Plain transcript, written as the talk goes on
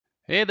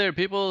Hey there,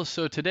 people.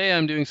 So today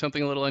I'm doing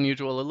something a little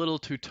unusual, a little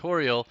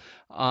tutorial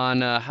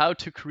on how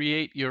to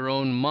create your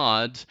own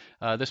mods.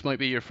 This might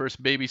be your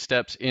first baby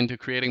steps into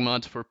creating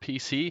mods for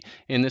PC.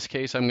 In this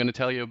case, I'm going to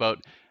tell you about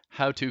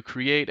how to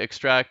create,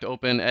 extract,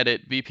 open,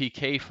 edit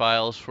VPK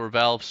files for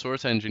Valve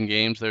Source Engine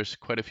games. There's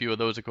quite a few of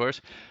those, of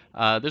course.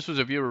 This was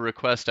a viewer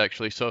request,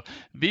 actually. So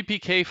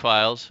VPK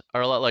files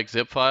are a lot like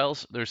zip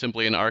files. They're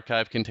simply an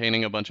archive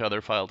containing a bunch of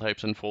other file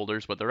types and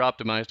folders, but they're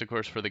optimized, of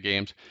course, for the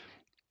games.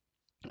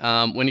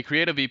 When you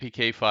create a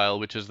VPK file,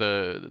 which is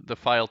the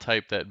file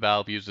type that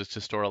Valve uses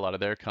to store a lot of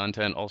their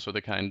content, also the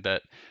kind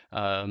that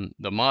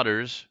the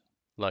modders,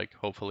 like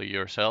hopefully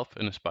yourself,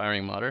 an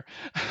aspiring modder,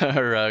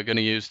 are going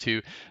to use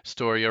to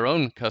store your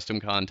own custom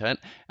content.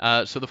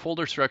 So the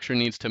folder structure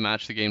needs to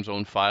match the game's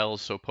own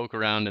files. So poke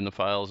around in the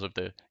files of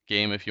the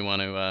game if you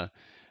want to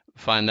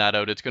find that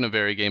out. It's going to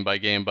vary game by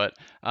game, but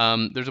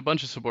there's a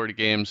bunch of supported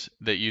games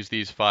that use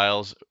these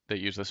files that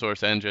use the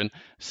source engine,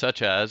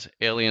 such as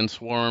Alien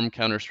Swarm,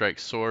 Counter-Strike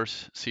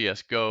Source,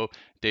 CSGO,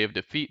 Day of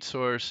Defeat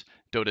Source,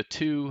 Dota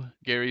 2,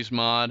 Garry's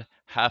Mod,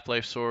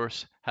 Half-Life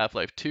Source,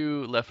 Half-Life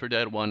 2, Left 4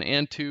 Dead 1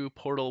 and 2,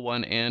 Portal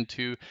 1 and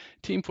 2,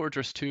 Team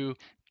Fortress 2,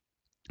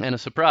 and a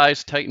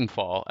surprise,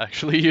 Titanfall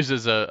actually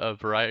uses a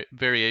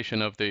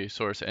variation of the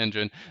source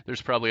engine.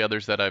 There's probably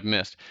others that I've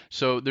missed.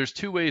 So there's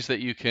two ways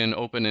that you can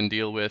open and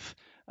deal with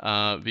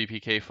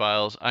VPK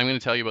files. I'm going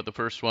to tell you about the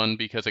first one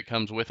because it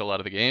comes with a lot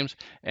of the games,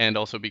 and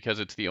also because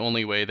it's the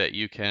only way that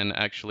you can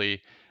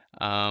actually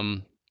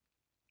um,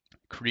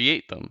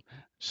 create them.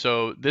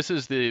 So this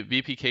is the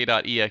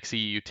vpk.exe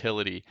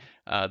utility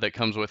that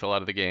comes with a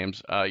lot of the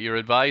games. You're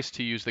advised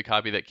to use the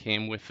copy that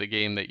came with the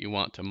game that you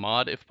want to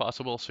mod if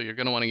possible. So you're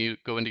going to want to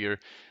go into your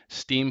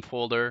Steam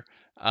folder,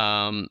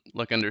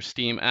 look under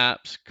Steam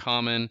Apps,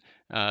 Common,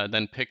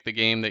 then pick the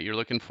game that you're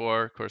looking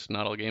for. Of course,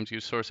 not all games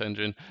use Source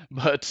Engine,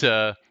 but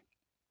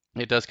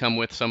it does come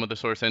with some of the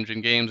Source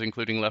Engine games,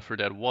 including Left 4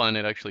 Dead 1.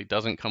 It actually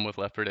doesn't come with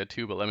Left 4 Dead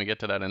 2, but let me get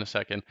to that in a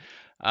second.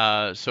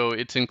 So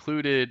it's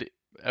included,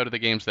 out of the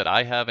games that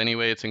I have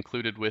anyway, it's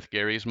included with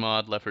Garry's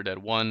mod, Left 4 Dead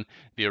 1,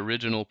 the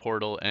original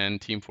Portal, and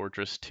Team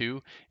Fortress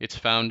 2. It's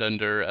found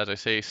under, as I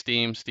say,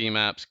 Steam, Steam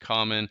Apps,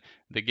 Common,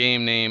 the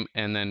game name,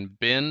 and then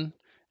bin.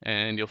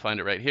 And you'll find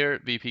it right here,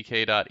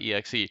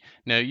 vpk.exe.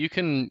 Now you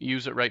can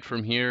use it right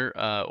from here,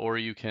 or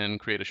you can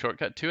create a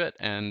shortcut to it,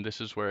 and this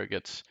is where it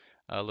gets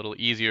a little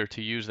easier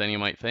to use than you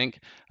might think.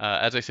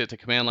 As I said, it's a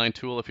command line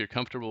tool. If you're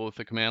comfortable with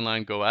the command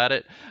line, go at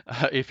it.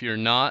 If you're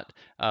not,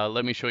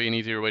 let me show you an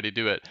easier way to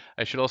do it.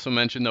 I should also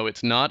mention, though,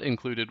 it's not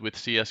included with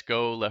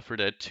CSGO, Left 4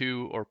 Dead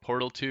 2, or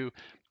Portal 2,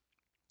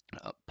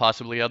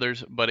 possibly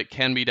others, but it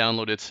can be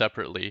downloaded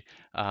separately.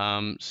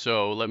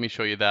 So let me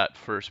show you that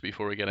first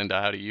before we get into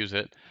how to use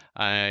it.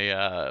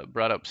 I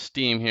brought up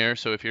Steam here,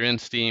 so if you're in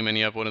Steam and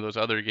you have one of those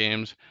other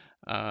games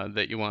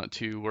that you want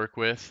to work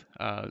with,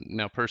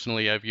 now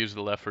personally I've used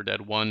the Left 4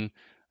 Dead 1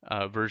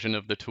 version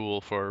of the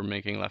tool for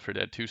making Left 4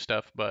 Dead 2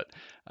 stuff, but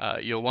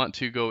you'll want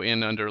to go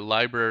in under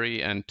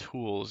Library and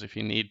Tools if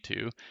you need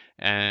to.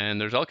 And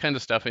there's all kinds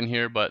of stuff in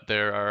here, but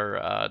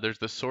there's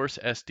the Source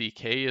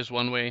SDK is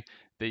one way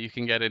that you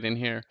can get it in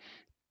here.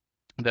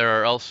 There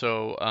are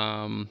also,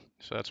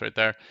 so that's right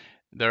there.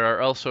 There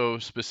are also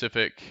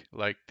specific,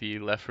 like the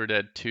Left 4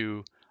 Dead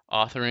 2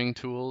 authoring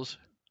tools,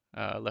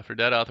 Left 4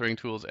 Dead authoring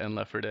tools, and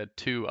Left 4 Dead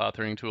 2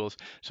 authoring tools.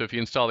 So if you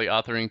install the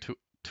authoring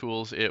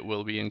tools, it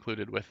will be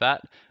included with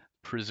that,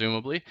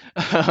 presumably.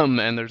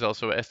 And there's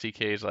also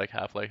SDKs, like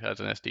Half-Life has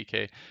an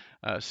SDK.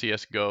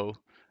 CSGO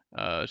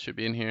should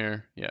be in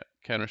here. Yeah,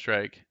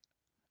 Counter-Strike,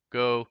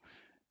 Go.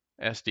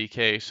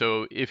 SDK.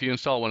 So if you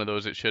install one of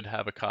those, it should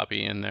have a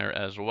copy in there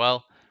as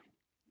well.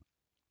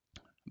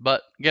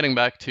 But getting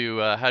back to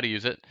how to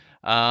use it,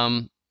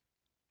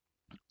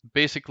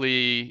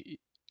 basically,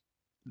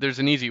 there's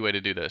an easy way to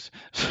do this.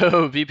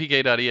 So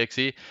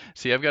vpk.exe,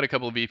 see, I've got a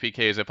couple of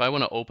VPKs. If I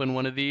want to open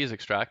one of these,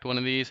 extract one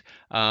of these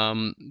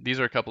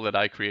are a couple that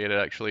I created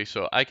actually.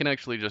 So I can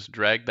actually just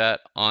drag that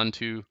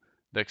onto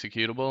the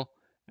executable.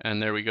 And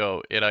there we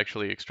go. It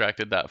actually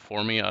extracted that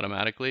for me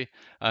automatically.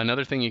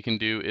 Another thing you can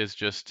do is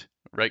just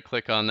right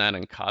click on that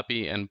and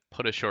copy and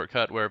put a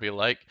shortcut wherever you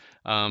like.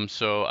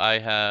 So I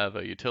have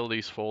a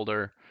utilities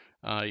folder.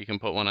 You can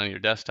put one on your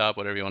desktop,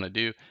 whatever you want to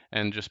do,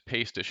 and just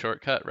paste a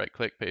shortcut, right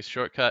click, paste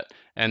shortcut,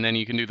 and then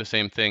you can do the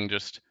same thing.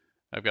 Just,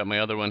 I've got my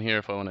other one here.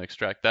 If I want to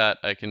extract that,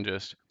 I can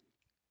just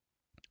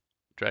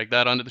drag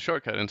that onto the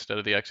shortcut instead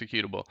of the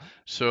executable.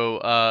 So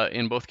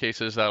in both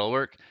cases, that'll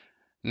work.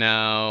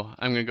 Now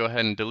I'm going to go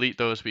ahead and delete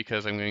those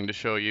because I'm going to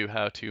show you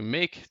how to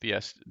make the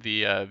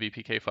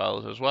VPK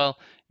files as well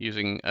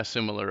using a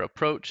similar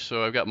approach.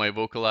 So I've got my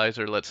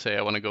vocalizer. Let's say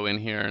I want to go in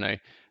here and I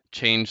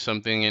change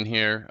something in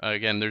here.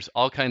 Again, there's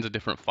all kinds of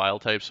different file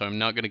types, so I'm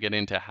not going to get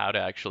into how to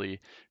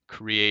actually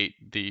create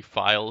the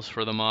files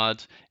for the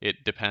mods.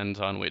 It depends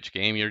on which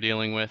game you're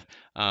dealing with.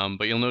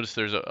 But you'll notice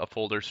there's a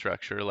folder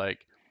structure,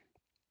 like,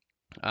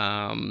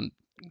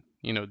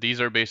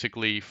 these are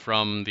basically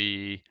from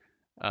the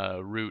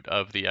root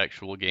of the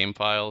actual game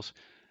files.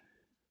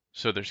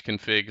 So there's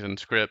configs and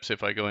scripts.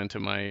 If I go into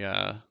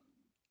my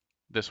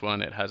this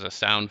one, it has a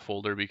sound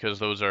folder because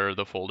those are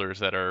the folders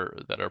that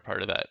are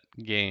part of that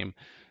game.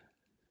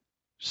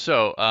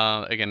 So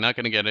again, not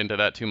going to get into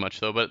that too much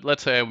though, but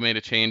let's say I made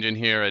a change in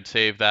here, I'd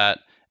save that,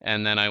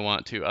 and then I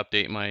want to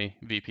update my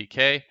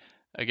VPK.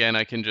 Again,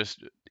 I can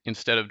just,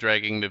 instead of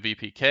dragging the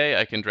VPK,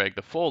 I can drag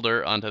the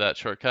folder onto that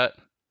shortcut,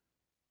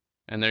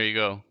 and there you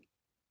go.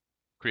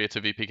 Creates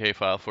a VPK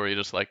file for you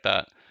just like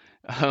that.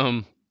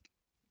 Um,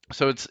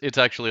 so it's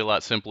actually a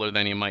lot simpler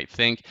than you might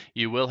think.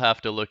 You will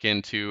have to look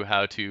into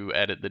how to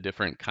edit the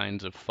different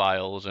kinds of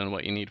files and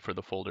what you need for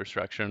the folder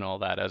structure and all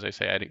that. As I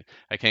say,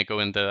 I can't go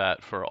into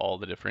that for all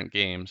the different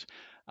games.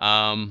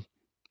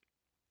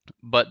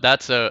 But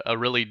that's a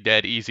really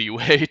dead easy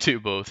way to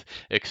both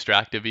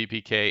extract a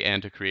VPK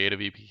and to create a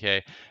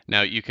VPK.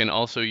 Now you can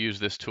also use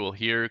this tool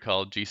here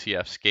called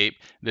GCFScape.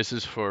 This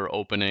is for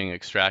opening,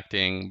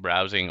 extracting,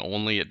 browsing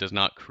only. It does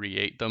not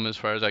create them as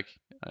far as I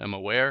am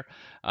aware,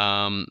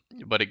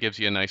 but it gives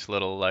you a nice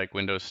little like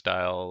Windows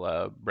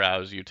style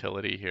browse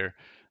utility here.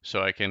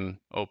 So I can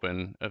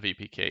open a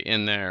VPK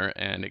in there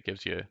and it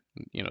gives you,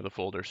 you know, the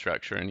folder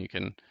structure, and you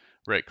can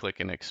right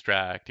click and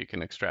extract. You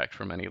can extract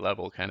from any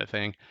level kind of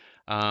thing.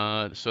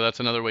 So that's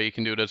another way you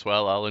can do it as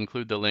well. I'll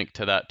include the link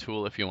to that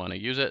tool if you want to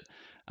use it.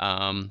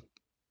 And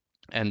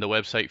the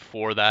website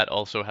for that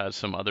also has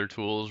some other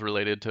tools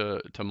related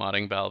to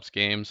modding Valve's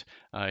games.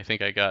 I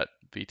think I got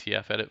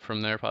VTF edit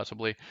from there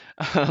possibly,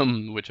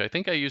 which I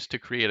think I used to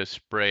create a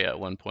spray at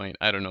one point.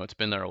 I don't know, it's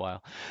been there a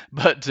while.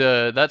 But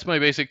that's my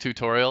basic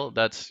tutorial.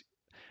 That's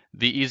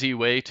the easy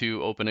way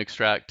to open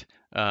extract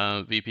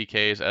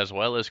VPKs as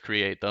well as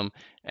create them.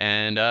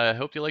 And I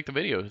hope you liked the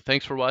video.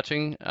 Thanks for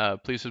watching.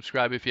 Please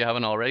subscribe if you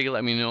haven't already.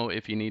 Let me know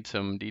if you need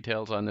some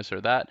details on this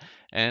or that.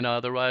 And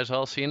otherwise,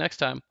 I'll see you next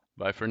time.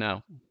 Bye for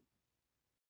now.